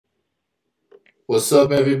What's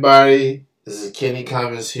up, everybody? This is Kenny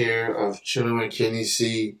Thomas here of Chilling with Kenny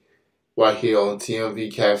C. Right here on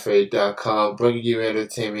TMVCafe.com, bringing you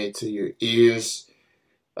entertainment to your ears.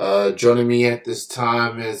 Joining me at this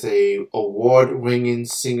time is a award-winning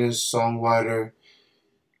singer-songwriter.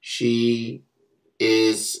 She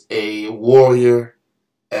is a warrior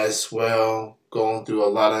as well, going through a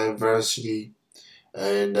lot of adversity.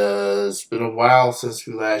 And it's been a while since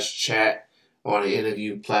we last chat on the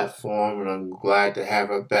interview platform, and I'm glad to have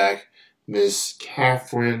her back. Miss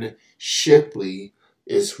Kathryn Shipley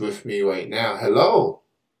is with me right now. Hello.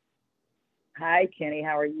 Hi, Kenny.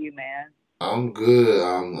 How are you, man? I'm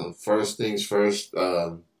good. First things first.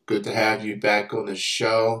 Good to have you back on the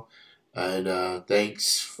show, and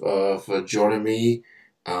thanks for joining me.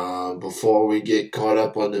 Before we get caught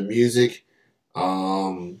up on the music,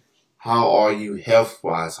 um, how are you health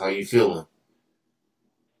wise? How you feeling?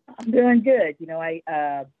 I'm doing good.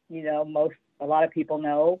 A lot of people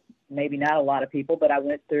know, maybe not a lot of people, but I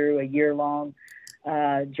went through a year-long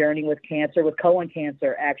journey with cancer, with colon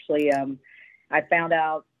cancer. Actually, I found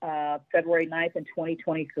out February 9th in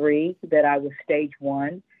 2023 that I was stage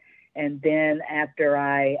one. And then after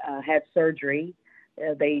I had surgery,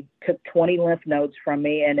 they took 20 lymph nodes from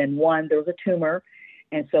me, and in one, there was a tumor.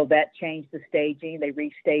 And so that changed the staging. They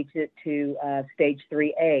restaged it to stage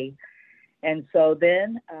 3A. And so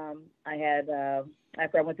then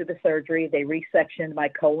after I went through the surgery, they resectioned my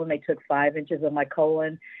colon. They took 5 inches of my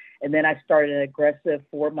colon. And then I started an aggressive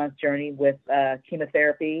 4 month journey with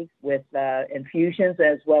chemotherapy, with infusions,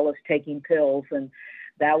 as well as taking pills. And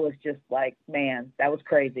that was just like, man, that was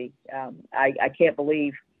crazy. I can't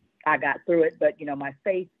believe I got through it, but, my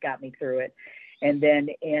faith got me through it. And then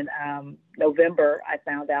in November, I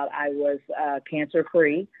found out I was cancer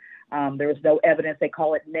free. There was no evidence. They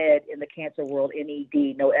call it NED in the cancer world,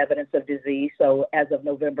 NED, no evidence of disease. So as of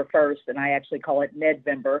November 1st, and I actually call it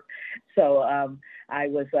NEDvember. So I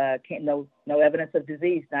was no evidence of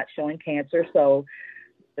disease, not showing cancer. So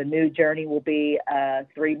the new journey will be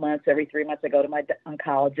 3 months. Every 3 months I go to my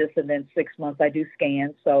oncologist, and then 6 months I do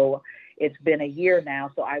scans. So it's been a year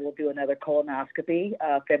now. So I will do another colonoscopy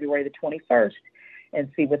February the 21st and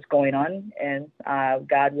see what's going on. And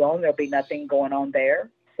God willing, there'll be nothing going on there.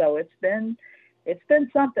 So it's been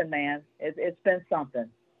something, man. It's been something.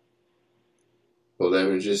 Well, let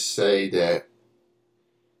me just say that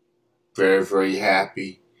very, very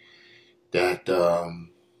happy that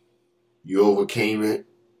you overcame it.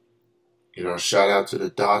 Shout out to the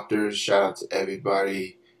doctors, shout out to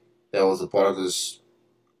everybody that was a part of this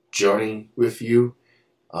journey with you,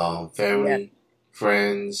 Yes, family,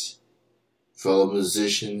 friends, fellow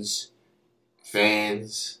musicians,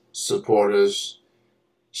 fans, supporters.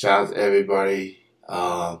 Shout out to everybody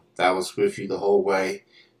that was with you the whole way.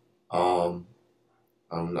 Um,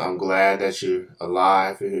 I'm glad that you're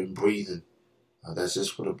alive and breathing. That's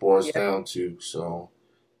just what it boils yes, down to. So,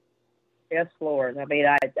 yes, Lord. I mean,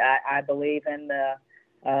 I believe in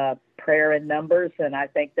the prayer in numbers, and I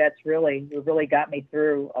think that's really got me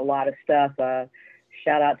through a lot of stuff.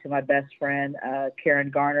 Shout out to my best friend,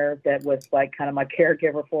 Karen Garner, that was like kind of my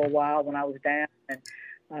caregiver for a while when I was down. And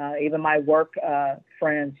even my work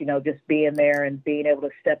friends, just being there and being able to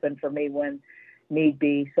step in for me when need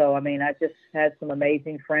be. So, I mean, I just had some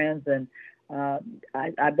amazing friends. And uh,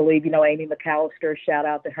 I believe, Amy McAllister, shout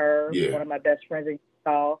out to her, yeah. one of my best friends in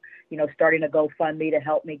Utah, starting a GoFundMe to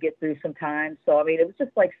help me get through some time. So, I mean, it was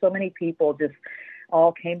just like so many people just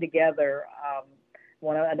all came together.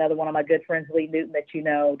 Another one of my good friends, Lee Newton,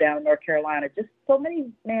 that down in North Carolina. Just so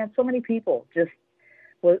many, man, so many people just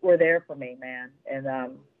were there for me, man.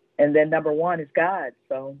 And then number one is God.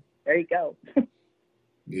 So there you go.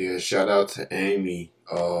 Yeah, shout out to Amy.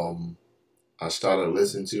 I started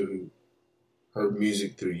listening to her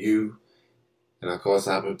music through you. And of course,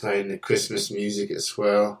 I've been playing the Christmas music as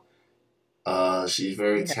well. She's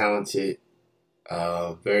very Yeah, talented,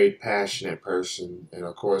 very passionate person. And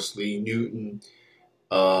of course, Lee Newton,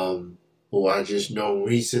 who I just know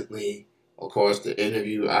recently. Of course, the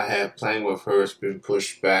interview I had planned with her has been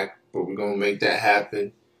pushed back, but we're going to make that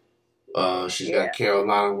happen. She's got yeah,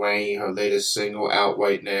 Carolina Rain, her latest single, out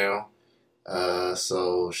right now.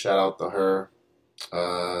 So shout out to her.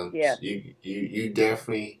 yeah. You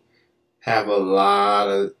definitely have a lot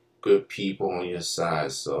of good people on your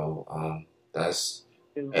side. So that's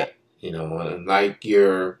Right. eh, and like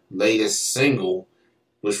your latest single,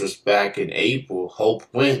 which was back in April, Hope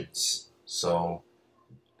Wins. So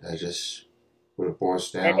that just what it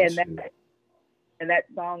boils And, down and that to. and that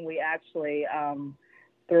song we actually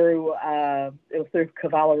through it was through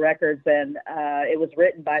Cavallo Records, and it was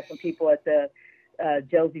written by some people at the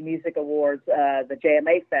Josie Music Awards, the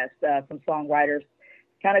JMA Fest, some songwriters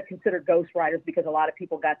kind of considered ghostwriters because a lot of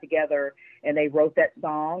people got together and they wrote that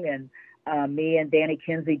song, and me and Danny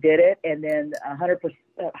Kinsey did it, and then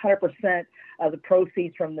 100% of the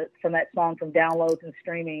proceeds from that song, from downloads and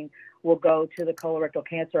streaming, will go to the Colorectal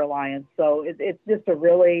Cancer Alliance. So it's just a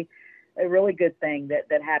really good thing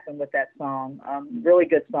that happened with that song. Really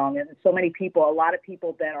good song. And so many people, a lot of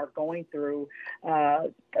people that are going through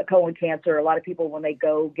colon cancer, a lot of people, when they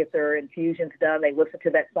go get their infusions done, they listen to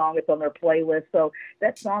that song. It's on their playlist. So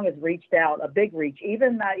that song has reached out, a big reach,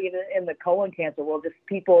 even not even in the colon cancer world, just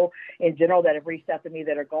people in general that have reached out to me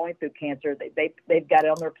that are going through cancer. They've got it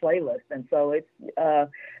on their playlist. And so it's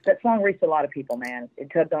that song reached a lot of people, man. It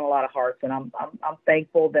tugged on a lot of hearts. And I'm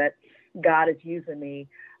thankful that God is using me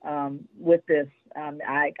with this.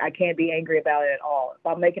 I can't be angry about it at all. If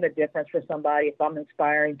I'm making a difference for somebody, if I'm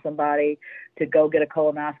inspiring somebody to go get a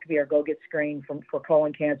colonoscopy or go get screened for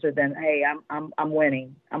colon cancer, then hey, I'm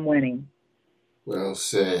winning. I'm winning. Well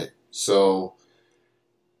said. So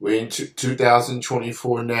we're in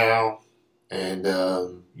 2024 now, and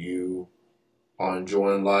you are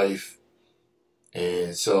enjoying life.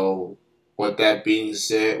 And so, with that being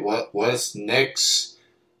said, what's next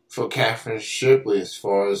for Kathryn Shipley as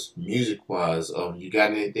far as music-wise? You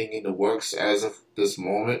got anything in the works as of this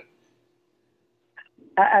moment?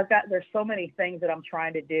 There's so many things that I'm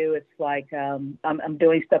trying to do. It's like I'm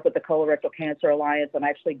doing stuff with the Colorectal Cancer Alliance. I'm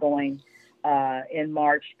actually going in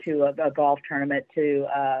March to a golf tournament to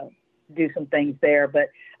do some things there. But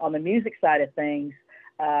on the music side of things,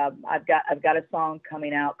 I've got a song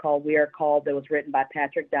coming out called "We Are Called" that was written by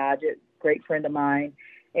Patrick Dodge, a great friend of mine,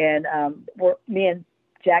 and me and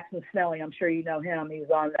Jackson Snelling, I'm sure you know him. He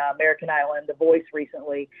was on American Idol and The Voice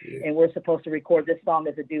recently, and we're supposed to record this song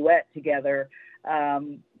as a duet together.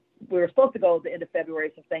 We were supposed to go at the end of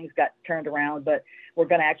February, some things got turned around, but we're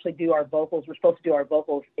going to actually do our vocals. We're supposed to do our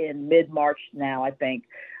vocals in mid-March now, I think.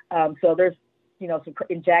 So there's,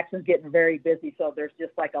 and Jackson's getting very busy, so there's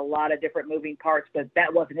just like a lot of different moving parts, but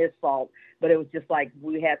that wasn't his fault. But it was just like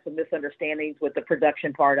we had some misunderstandings with the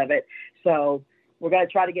production part of it. So we're going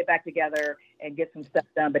to try to get back together and get some stuff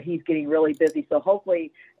done, but he's getting really busy. So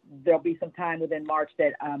hopefully there'll be some time within March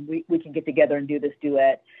that we can get together and do this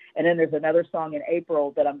duet. And then there's another song in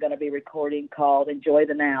April that I'm going to be recording called "Enjoy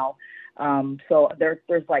the Now." So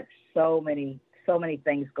there's like so many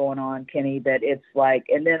things going on, Kenny, that it's like,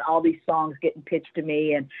 and then all these songs getting pitched to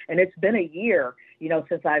me. And it's been a year,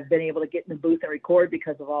 since I've been able to get in the booth and record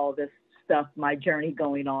because of all of this stuff, my journey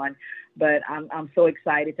going on. But I'm so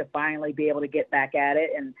excited to finally be able to get back at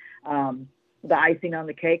it. And the icing on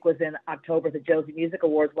the cake was in October, the Josie Music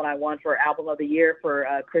Awards, when I won for Album of the Year for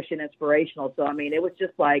Christian Inspirational. So, I mean, it was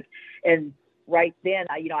just like, and right then,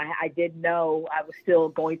 I didn't know I was still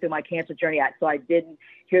going through my cancer journey. So I didn't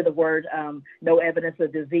hear the word no evidence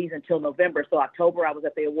of disease until November. So October, I was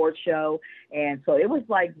at the award show. And so it was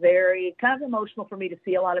like very kind of emotional for me to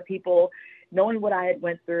see a lot of people knowing what I had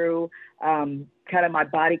went through, kind of my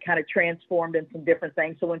body kind of transformed in some different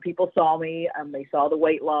things. So when people saw me, they saw the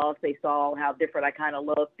weight loss, they saw how different I kind of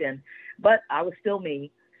looked, but I was still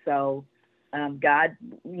me. So God,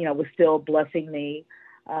 was still blessing me.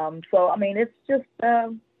 So, I mean, it's just,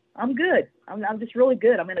 I'm good. I'm just really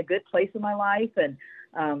good. I'm in a good place in my life,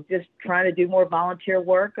 and just trying to do more volunteer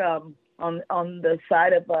work on the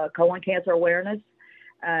side of colon cancer awareness.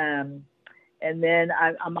 And then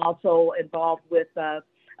I'm also involved with a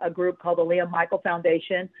group called the Liam Michael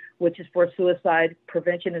Foundation, which is for suicide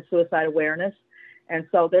prevention and suicide awareness. And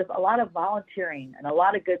so there's a lot of volunteering and a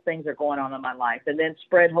lot of good things are going on in my life. And then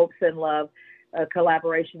Spread Hope, Send Love, a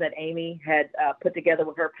collaboration that Amy had put together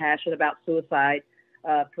with her passion about suicide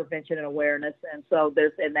prevention and awareness. And so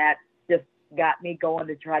and that just got me going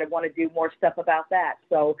to try to want to do more stuff about that.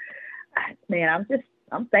 So, man,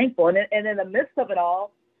 I'm thankful. And in the midst of it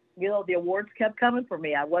all, the awards kept coming for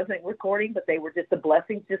me. I wasn't recording, but they were just, the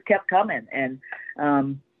blessings just kept coming. And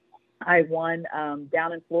I won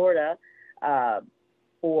down in Florida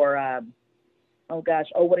for, Oh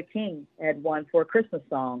What a King had won for a Christmas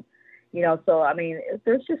song. So, I mean,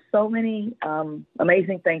 there's just so many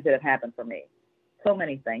amazing things that have happened for me. So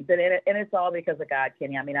many things. And it's all because of God,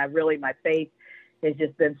 Kenny. I mean, my faith has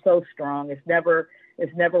just been so strong. It's never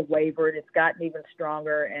wavered. It's gotten even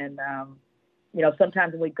stronger. And,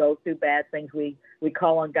 sometimes when we go through bad things, we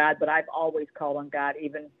call on God, but I've always called on God,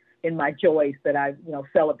 even in my joys that I've,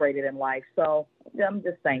 celebrated in life. So I'm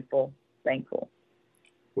just thankful.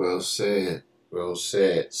 Well said. Well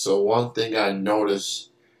said. So one thing I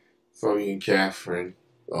noticed from you, Kathryn,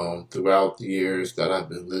 throughout the years that I've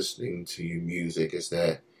been listening to your music is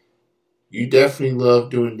that you definitely love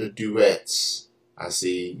doing the duets. I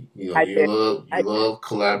see, I do. you love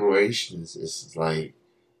collaborations. It's like,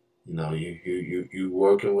 you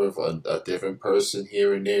working with a different person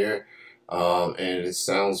here and there, and it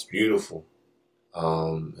sounds beautiful.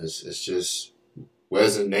 It's just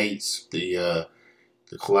resonates the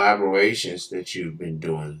collaborations that you've been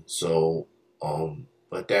doing. So,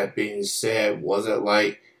 but that being said, was it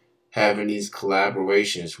like having these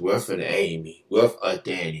collaborations with an Amy, with a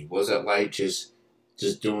Danny? Was it like just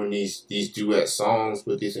doing these duet songs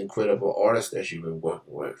with these incredible artists that you've been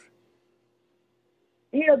working with?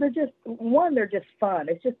 They're just fun.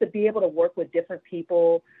 It's just to be able to work with different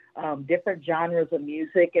people, different genres of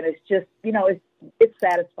music, and it's just, it's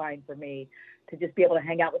satisfying for me to just be able to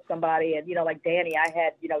hang out with somebody. And like Danny, I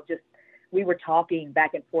had, just we were talking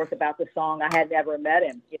back and forth about the song. I had never met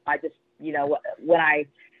him. I just, when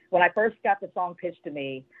I first got the song pitched to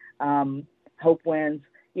me, Hope Wins.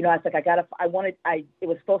 I was like, it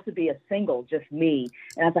was supposed to be a single, just me.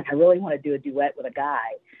 And I was like, I really want to do a duet with a guy.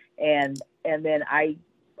 And then I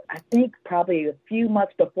think probably a few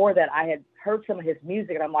months before that, I had heard some of his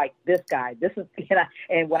music, and I'm like, this guy, this is,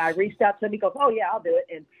 and when I reached out to him, he goes, oh yeah, I'll do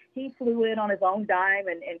it. And he flew in on his own dime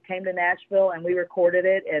and came to Nashville, and we recorded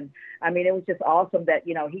it. And I mean, it was just awesome that,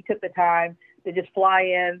 he took the time to just fly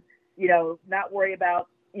in, not worry about,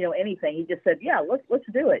 anything. He just said, yeah, let's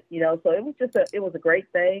do it. So it was a great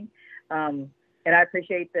thing. And I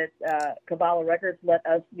appreciate that Kabbalah Records let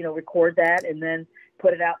us, record that and then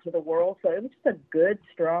put it out to the world. So it was just a good,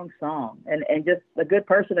 strong song and just a good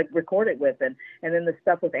person to record it with. And then the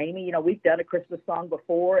stuff with Amy, we've done a Christmas song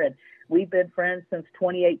before, and we've been friends since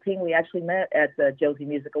 2018. We actually met at the Josie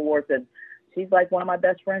Music Awards, and she's like one of my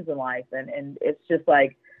best friends in life. And it's just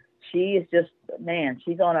like, she is just, man,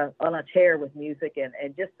 she's on a tear with music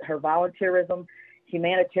and just her volunteerism,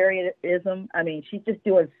 humanitarianism. I mean, she's just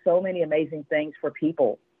doing so many amazing things for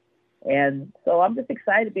people. And so I'm just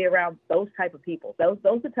excited to be around those type of people. Those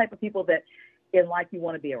are the type of people that in life you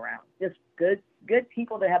want to be around. Just good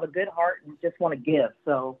people that have a good heart and just want to give.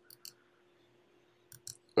 So.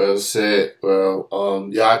 Well said. Well,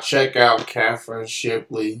 y'all check out Kathryn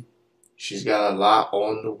Shipley. She's got a lot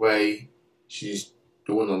on the way. She's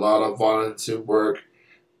doing a lot of volunteer work.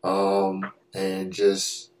 I'm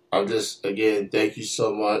just, again, thank you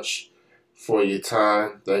so much for your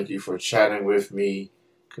time. Thank you for chatting with me.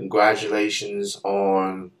 Congratulations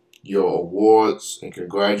on your awards, and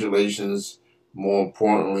congratulations, more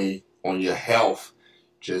importantly, on your health.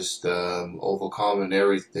 Just overcoming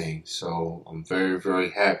everything. So I'm very,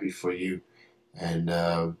 very happy for you.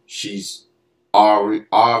 And she's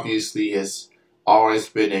obviously has always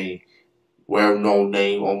been a well-known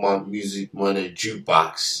name on my Music Money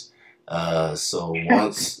jukebox. So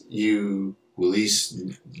once you release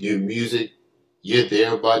your music, you're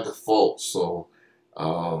there by default. So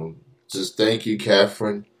just thank you,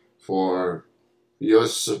 Kathryn, for your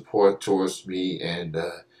support towards me, and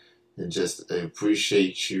just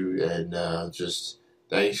appreciate you, and just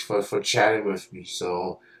thanks for chatting with me.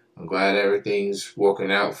 So I'm glad everything's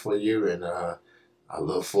working out for you, and I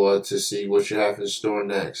look forward to see what you have in store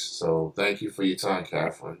next. So thank you for your time,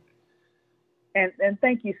 Kathryn. And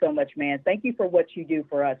thank you so much, man. Thank you for what you do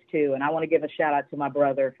for us too. And I want to give a shout out to my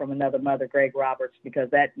brother from another mother, Greg Roberts, because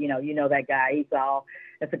that, that guy,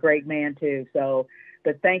 that's a great man too. So,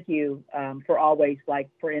 but thank you for always, like,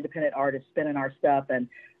 for independent artists spinning our stuff. And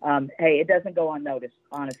hey, it doesn't go unnoticed.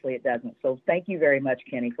 Honestly, it doesn't. So thank you very much,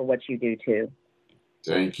 Kenny, for what you do too.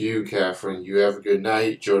 Thank you, Kathryn. You have a good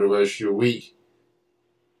night. Enjoy the rest of your week.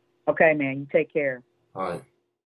 Okay, man. You take care. All right.